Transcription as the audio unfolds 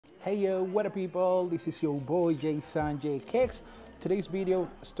Hey yo, what up people? This is your boy Jason J Kicks. Today's video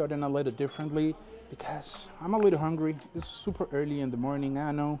is starting a little differently because I'm a little hungry. It's super early in the morning,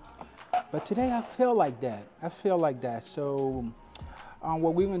 I know. But today I feel like that. So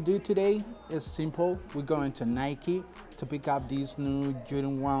what we're gonna do today is simple. We're going to Nike to pick up these new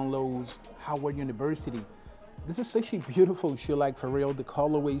Jordan 1 lows Howard University. This is such a beautiful shoe, like for real. The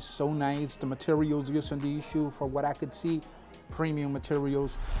colorway is so nice. The materials used in these shoes, for what I could see, premium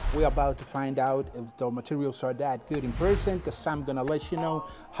materials. We're about to find out if the materials are that good in person, because I'm gonna let you know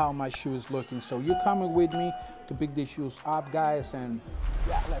how my shoe is looking. So you're coming with me to pick these shoes up, guys, and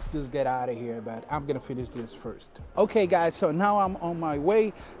yeah, let's just get out of here, but I'm gonna finish this first. Okay guys, so now I'm on my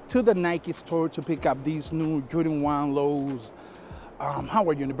way to the Nike store to pick up these new Jordan 1 lows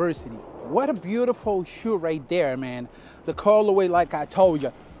Howard University. What a beautiful shoe right there, man. The colorway, like I told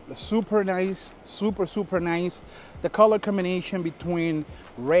you, super nice, super nice. The color combination between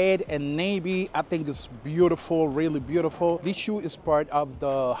red and navy, I think is beautiful, really beautiful. This shoe is part of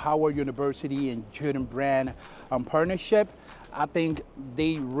the Howard University and Jordan brand partnership. I think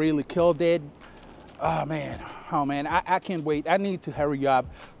they really killed it. Oh man, I can't wait. I need to hurry up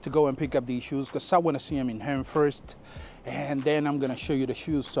to go and pick up these shoes because I want to see them in hand first, and then I'm gonna show you the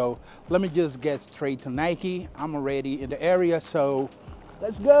shoes. So let me just get straight to Nike. I'm already in the area, so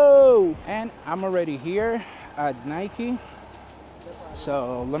let's go. And I'm already here at Nike,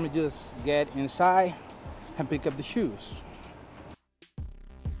 so let me just get inside and pick up the shoes.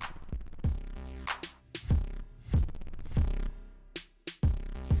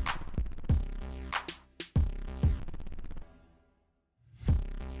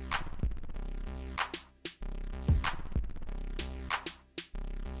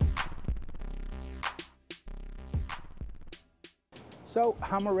 So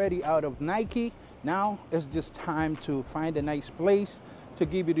I'm already out of Nike. Now it's just time to find a nice place to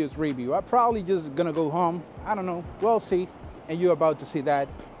give you this review. I'm probably just gonna go home. I don't know, we'll see. And you're about to see that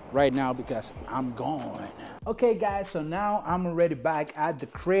right now because I'm gone. Okay guys, so now I'm already back at the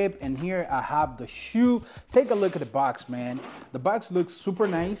crib, and here I have the shoe. Take a look at the box, man. The box looks super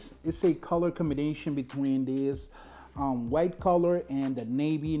nice. It's a color combination between this white color and the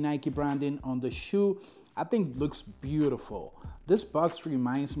navy Nike branding on the shoe. I think looks beautiful. This box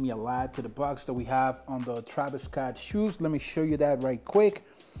reminds me a lot to the box that we have on the Travis Scott shoes. Let me show you that right quick.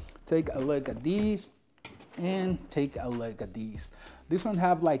 Take a look at these and take a look at these. This one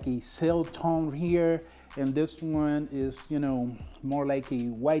have like a sail tone here, and this one is, you know, more like a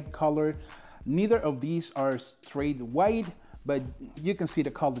white color. Neither of these are straight white, but you can see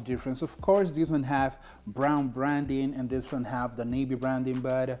the color difference. Of course, this one have brown branding and this one have the navy branding,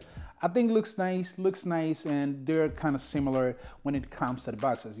 but I think looks nice, and they're kind of similar when it comes to the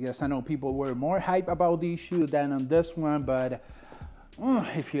boxes. Yes, I know people were more hype about these shoes than on this one, but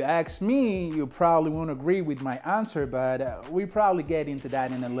if you ask me, you probably won't agree with my answer, but we probably get into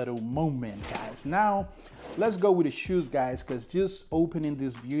that in a little moment, guys. Now, let's go with the shoes, guys, because just opening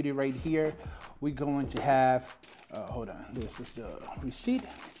this beauty right here, we're going to have, hold on, this is the receipt.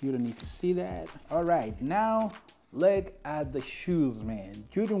 You don't need to see that. All right, now, look at the shoes, man.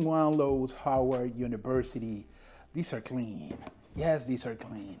 Jordan 1 lows Howard University. These are clean. Yes, these are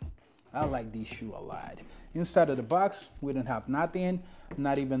clean. I like these shoes a lot. Inside of the box, we don't have nothing.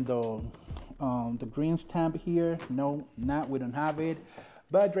 Not even the green stamp here. No, we don't have it.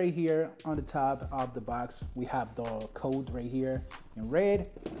 But right here on the top of the box, we have the code right here in red.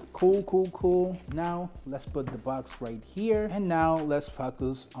 Cool. Now let's put the box right here. And now let's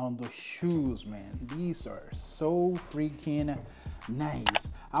focus on the shoes, man. These are so freaking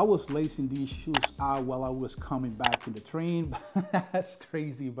nice. I was lacing these shoes out while I was coming back to the train. That's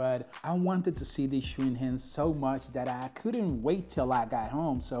crazy, but I wanted to see these shoe in hand so much that I couldn't wait till I got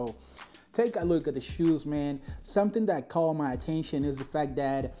home. So take a look at the shoes, man. Something that caught my attention is the fact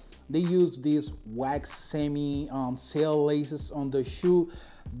that they use these wax semi sail laces on the shoe.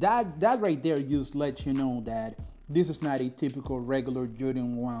 That right there just lets you know that this is not a typical regular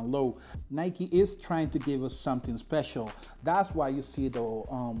Jordan 1 low. Nike is trying to give us something special. That's why you see the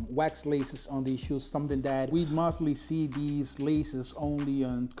wax laces on these shoes, something that we mostly see these laces only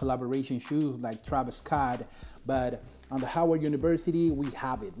on collaboration shoes like Travis Scott, but on the Howard University, we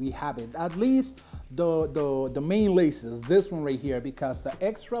have it. At least the main laces, this one right here, because the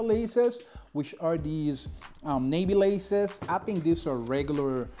extra laces, which are these navy laces, I think these are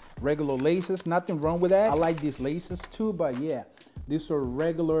regular laces. Nothing wrong with that. I like these laces too, but yeah, these are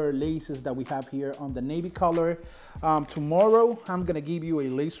regular laces that we have here on the navy color. Tomorrow, I'm gonna give you a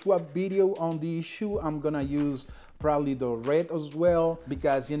lace swap video on these shoes. I'm gonna use probably the red as well,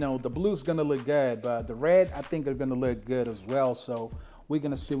 because you know the blue is gonna look good, but the red I think are gonna look good as well. So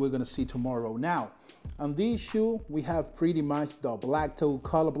we're gonna see tomorrow. Now, on this shoe, we have pretty much the black toe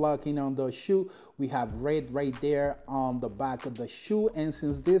color blocking on the shoe. We have red right there on the back of the shoe. And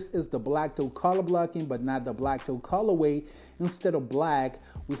since this is the black toe color blocking, but not the black toe colorway, instead of black,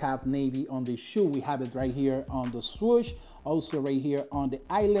 we have navy on the shoe. We have it right here on the swoosh, also right here on the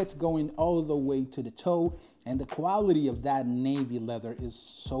eyelets going all the way to the toe. And the quality of that navy leather is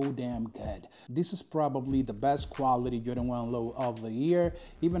so damn good. This is probably the best quality Jordan 1 Low of the year.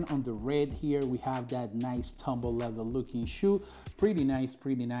 Even on the red here, we have that nice tumble leather looking shoe. Pretty nice,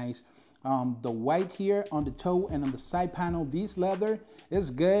 pretty nice. The white here on the toe and on the side panel, this leather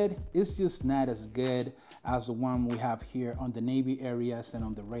is good. It's just not as good as the one we have here on the navy areas and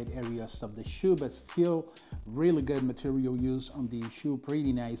on the red areas of the shoe, but still really good material use on the shoe.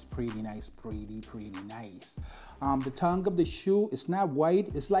 Pretty nice, pretty nice, pretty nice. The tongue of the shoe is not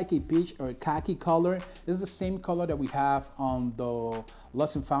white. It's like a peach or a khaki color. It's the same color that we have on the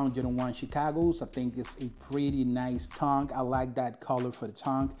Lost and Found Jordan 1 Chicago's. I think it's a pretty nice tongue. I like that color for the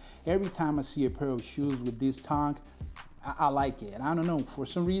tongue. Every time I see a pair of shoes with this tongue, I like it. I don't know, for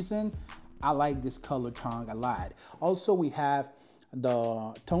some reason, I like this color tongue a lot. Also, we have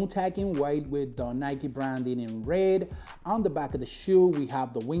the tone tag in white with the Nike branding in red. On the back of the shoe, we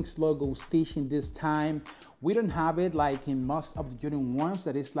have the Wings logo stitching this time. We don't have it like in most of the Jordan 1s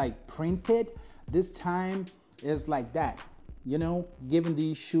that is like printed. This time it's like that, you know, giving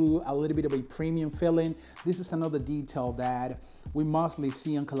these shoes a little bit of a premium feeling. This is another detail that we mostly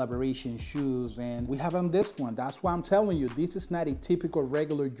see on collaboration shoes, and we have on this one. That's why I'm telling you, this is not a typical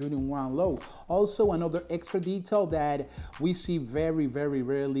regular Jordan 1 Low. Also, another extra detail that we see very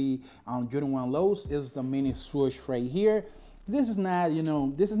rarely on Jordan 1 Lows is the mini swoosh right here. This is not, you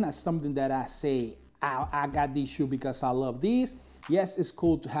know, this is not something that I say, I got these shoes because I love these. Yes, it's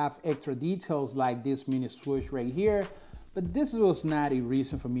cool to have extra details like this mini swoosh right here, but this was not a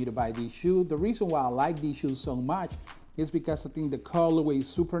reason for me to buy these shoes. The reason why I like these shoes so much is because I think the colorway is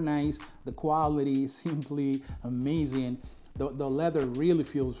super nice. The quality is simply amazing. The leather really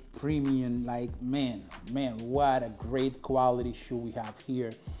feels premium. Like, man, what a great quality shoe we have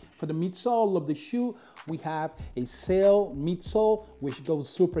here. For the midsole of the shoe, we have a sail midsole, which goes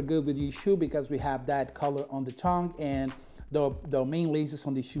super good with these shoe because we have that color on the tongue, and the main laces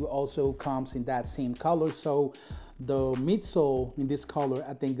on the shoe also comes in that same color. So the midsole in this color,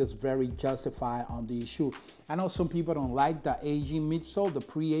 I think, is very justified on the shoe. I know some people don't like the aging midsole, the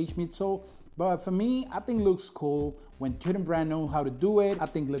pre-age midsole, but for me, I think it looks cool. When Jordan Brand knows how to do it, I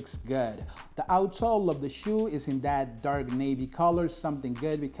think it looks good. The outsole of the shoe is in that dark navy color, something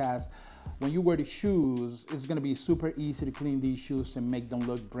good because when you wear the shoes, it's gonna be super easy to clean these shoes and make them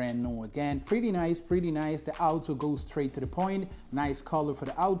look brand new again. Pretty nice, pretty nice. The outsole goes straight to the point. Nice color for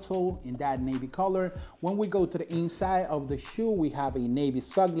the outsole in that navy color. When we go to the inside of the shoe, we have a navy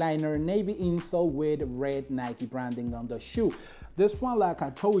sock liner, navy insole with red Nike branding on the shoe. This one, like I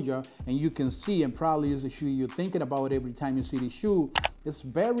told you, and you can see, and probably is the shoe you're thinking about every time you see the shoe, it's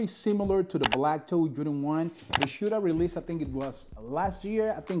very similar to the black toe Jordan 1. The shoe that released, I think it was last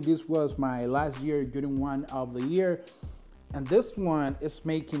year. I think this was my last year Jordan 1 of the year. And this one is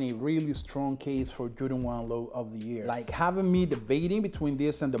making a really strong case for Jordan 1 Low of the year. Like having me debating between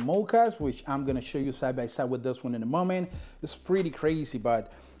this and the mochas, which I'm gonna show you side by side with this one in a moment, it's pretty crazy.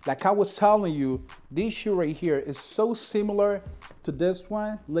 But like I was telling you, this shoe right here is so similar to this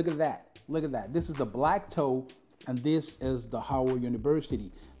one. Look at that, look at that. This is the black toe, and this is the Howard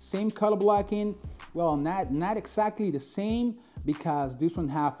University. Same color blocking, well, not exactly the same, because this one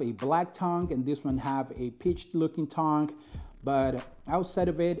have a black tongue and this one have a peach looking tongue, but outside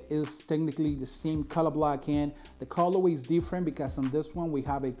of it is technically the same color blocking. The colorway is different because on this one we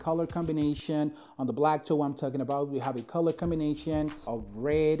have a color combination. On the black toe I'm talking about, we have a color combination of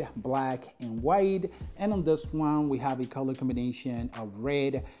red, black, and white. And on this one we have a color combination of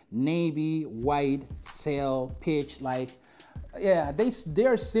red, navy, white, sail, peach. Like, yeah,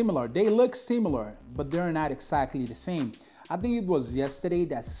 they're similar. They look similar, but they're not exactly the same. I think it was yesterday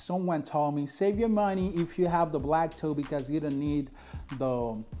that someone told me, save your money if you have the black toe because you don't need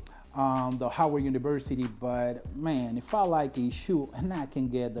the Howard University. But man, if I like a shoe and I can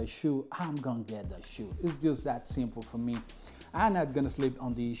get the shoe, I'm gonna get the shoe. It's just that simple for me. I'm not gonna sleep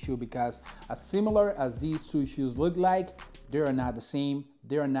on these shoes because as similar as these two shoes look like, they are not the same.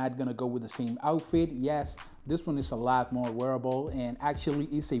 They are not gonna go with the same outfit. Yes, this one is a lot more wearable and actually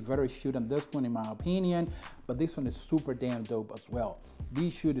it's a better shoe than this one in my opinion, but this one is super damn dope as well.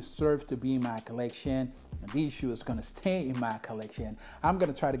 These shoes deserve to be in my collection, and these shoes is gonna stay in my collection. I'm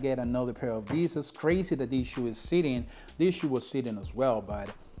gonna try to get another pair of these. It's crazy that these shoes is sitting. This shoe was sitting as well,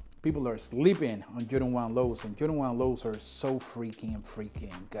 but People are sleeping on Jordan 1 lows, and Jordan 1 lows are so freaking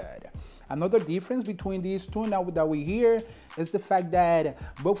good. Another difference between these two now that we hear is the fact that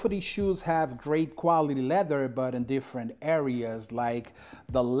both of these shoes have great quality leather, but in different areas. Like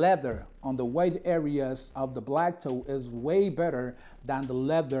the leather on the white areas of the black toe is way better than the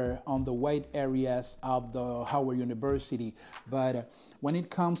leather on the white areas of the Howard University. But when it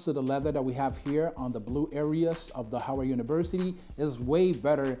comes to the leather that we have here on the blue areas of the Howard University, is way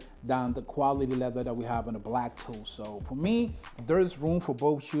better than the quality leather that we have on the black toe. So for me, there's room for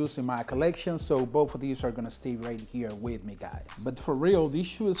both shoes in my collection, so both of these are gonna stay right here with me, guys. But for real, this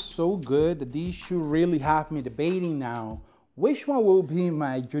shoe is so good that these shoes really have me debating now which one will be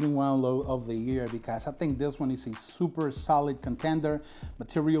my Jordan 1 low of the year, because I think this one is a super solid contender.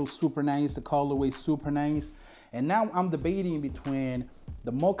 Material super nice, the colorway super nice. And now I'm debating between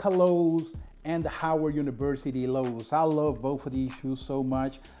the Mocha lows and the Howard University lows. I love both of these shoes so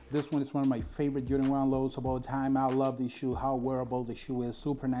much. This one is one of my favorite Jordan 1 lows of all time. I love this shoe, how wearable the shoe is.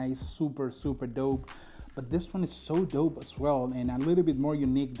 Super nice, super dope. But this one is so dope as well, and a little bit more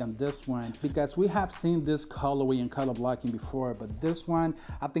unique than this one, because we have seen this colorway and color blocking before, but this one,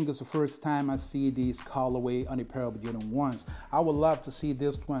 I think it's the first time I see this colorway on a pair of Jordan 1s. I would love to see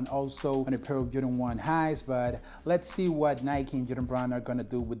this one also on a pair of Jordan 1 highs, but let's see what Nike and Jordan Brand are gonna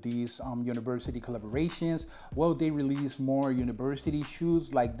do with these university collaborations. Will they release more university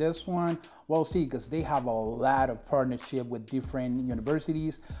shoes like this one? We'll see, because they have a lot of partnership with different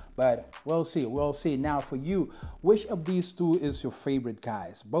universities, but we'll see. Now for you, which of these two is your favorite,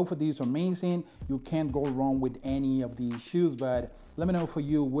 guys? Both of these are amazing. You can't go wrong with any of these shoes, but let me know for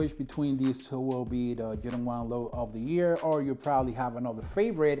you which between these two will be the Jordan 1 low of the year, or you probably have another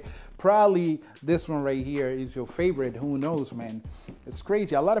favorite. Probably this one right here is your favorite. Who knows, man? It's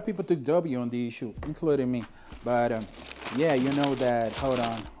crazy. A lot of people took W on these shoes, including me. But yeah, you know that. Hold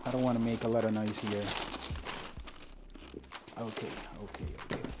on. I don't want to make a lot of noise here. Okay.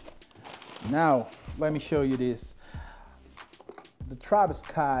 Now, let me show you this. The Travis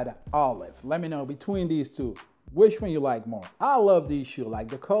Scott Olive. Let me know between these two, which one you like more. I love these shoes. Like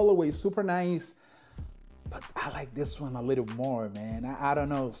the colorway is super nice, but I like this one a little more, man. I don't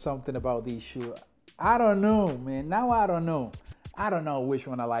know, something about these shoes. I don't know, man. Now I don't know. I don't know which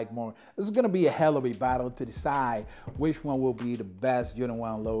one I like more. This is going to be a hell of a battle to decide which one will be the best Jordan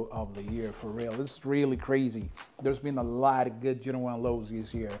 1 low of the year, for real. This is really crazy. There's been a lot of good Jordan 1 lows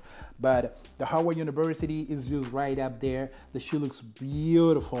this year, but the Howard University is just right up there. The shoe looks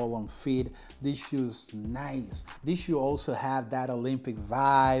beautiful on feet. This shoe is nice. This shoe also have that Olympic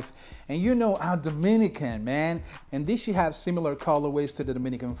vibe, and you know I'm Dominican, man, and this shoe have similar colorways to the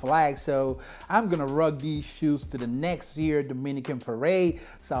Dominican flag, so I'm gonna rock these shoes to the next year Dominican parade.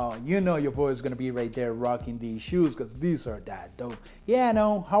 So you know your boy is gonna be right there rocking these shoes, because these are that dope. Yeah, I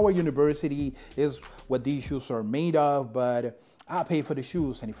know Howard University is what these shoes are made of, but I pay for the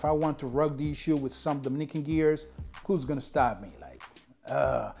shoes, and if I want to rock these shoes with some Dominican gears, who's gonna stop me?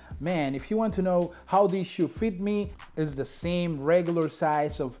 Man, if you want to know how these shoes fit me, it's the same regular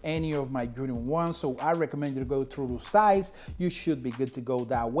size of any of my Jordan 1s, so I recommend you to go through the size. You should be good to go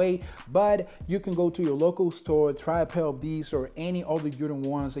that way, but you can go to your local store, try a pair of these or any other Jordan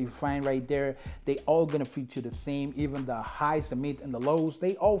 1s that you find right there. They all gonna fit you the same, even the highs, the mid, and the lows.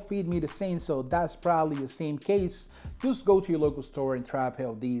 They all fit me the same, so that's probably the same case. Just go to your local store and try a pair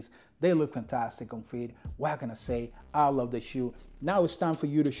of these. They look fantastic on feet. What can I say? I love the shoe. Now it's time for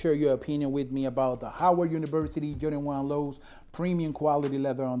you to share your opinion with me about the Howard University Jordan 1 lows. Premium quality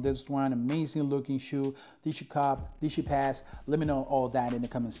leather on this one. Amazing looking shoe. Did you cop? Did you pass? Let me know all that in the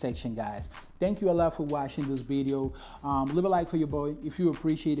comment section, guys. Thank you a lot for watching this video. Leave a like for your boy if you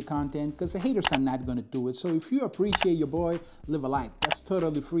appreciate the content, because the haters are not going to do it. So if you appreciate your boy, leave a like. That's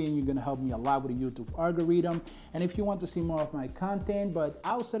totally free, and you're going to help me a lot with the YouTube algorithm. And if you want to see more of my content, but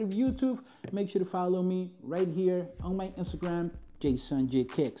outside of YouTube, make sure to follow me right here on my Instagram, Jason J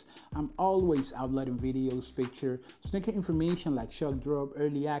Kicks. I'm always outletting videos, picture, sneaker information like shock drop,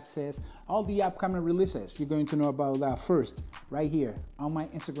 early access, all the upcoming releases. You're going to know about that first, right here on my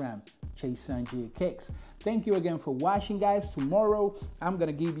Instagram, Jason J Kicks. Thank you again for watching, guys. Tomorrow, I'm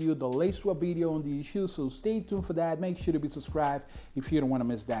gonna give you the lace swap video on these shoes, so stay tuned for that. Make sure to be subscribed if you don't want to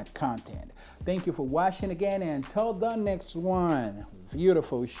miss that content. Thank you for watching again, and until the next one,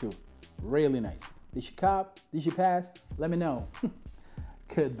 beautiful shoe, really nice. Did you cop? Did you pass? Let me know.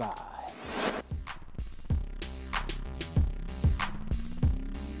 Goodbye.